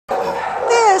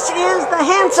is the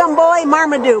handsome boy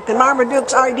Marmaduke, and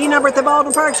Marmaduke's ID number at the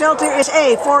Baldwin Park Shelter is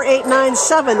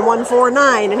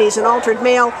A4897149, and he's an altered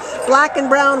male, black and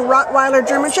brown Rottweiler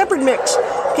German Shepherd mix.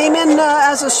 Came in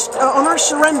as a owner's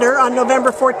surrender on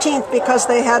November 14th because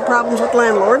they had problems with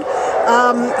landlord.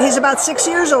 He's about 6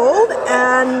 years old,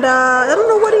 and I don't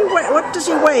know what does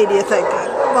he weigh, do you think?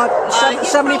 About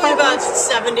 75 about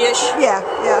 70-ish. Yeah.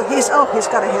 He's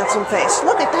got a handsome face.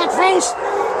 Look at that face.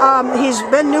 He's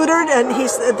been neutered, and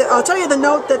I'll tell you the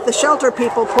note that the shelter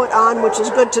people put on, which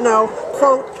is good to know.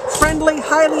 Quote, friendly,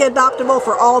 highly adoptable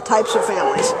for all types of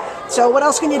families. So what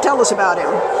else can you tell us about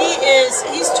him? He's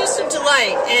just a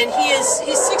delight, and he's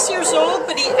 6 years old,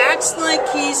 but he acts like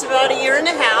he's about a year and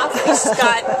a half. He's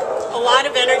got a lot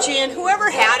of energy, and whoever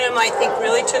had him, I think,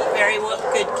 really took very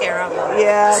good care of him.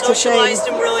 Yeah, it's a shame. Socialized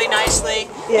him really nicely.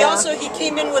 Yeah. He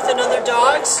came in with another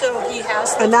dog, so he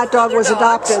has. And that dog was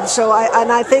adopted. So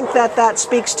I think that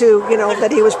speaks to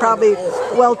that he was probably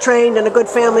well trained and a good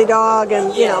family dog,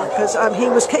 and because he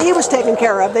was taken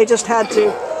care of. They just had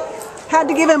to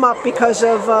give him up because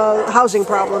of housing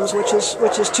problems, which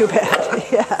is too bad.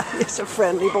 Yeah, he's a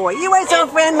friendly boy. You are so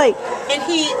friendly. And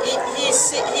he's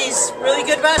really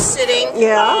good about sitting.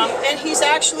 Yeah. And he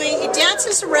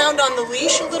dances around on the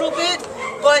leash a little bit,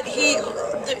 but he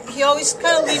always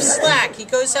kind of leaves slack. He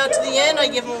goes out to the end. I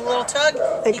give him a little tug.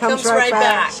 He comes right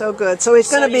back. So good. So he's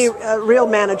going to be real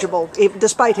manageable,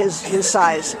 despite his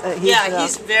size.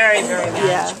 He's very, very manageable.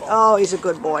 Yeah. Oh, he's a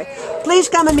good boy. Please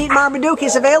come and meet Marmaduke.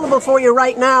 He's available for you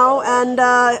right now, and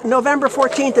November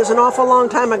 14th is an awful long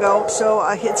time ago, so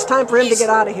it's time for him to get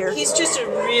out of here. He's just a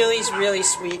really, really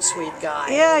sweet guy.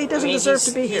 Yeah, he doesn't deserve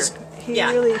to be here. He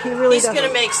really He's doesn't. going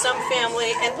to make some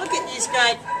family, and look at he's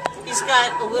got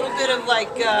a little bit of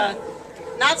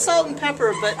not salt and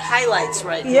pepper, but highlights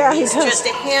right here. Yeah, he's does. just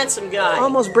a handsome guy.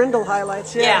 Almost brindle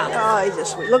highlights. Yeah. Yeah. Oh, he's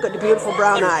just sweet. Look at the beautiful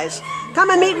brown eyes.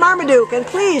 Come and meet Marmaduke, and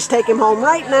please take him home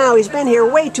right now. He's been here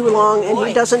way too long, and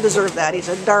he doesn't deserve that. He's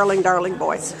a darling, darling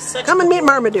boy. Come and meet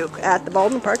Marmaduke at the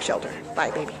Baldwin Park Shelter. Bye,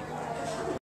 baby.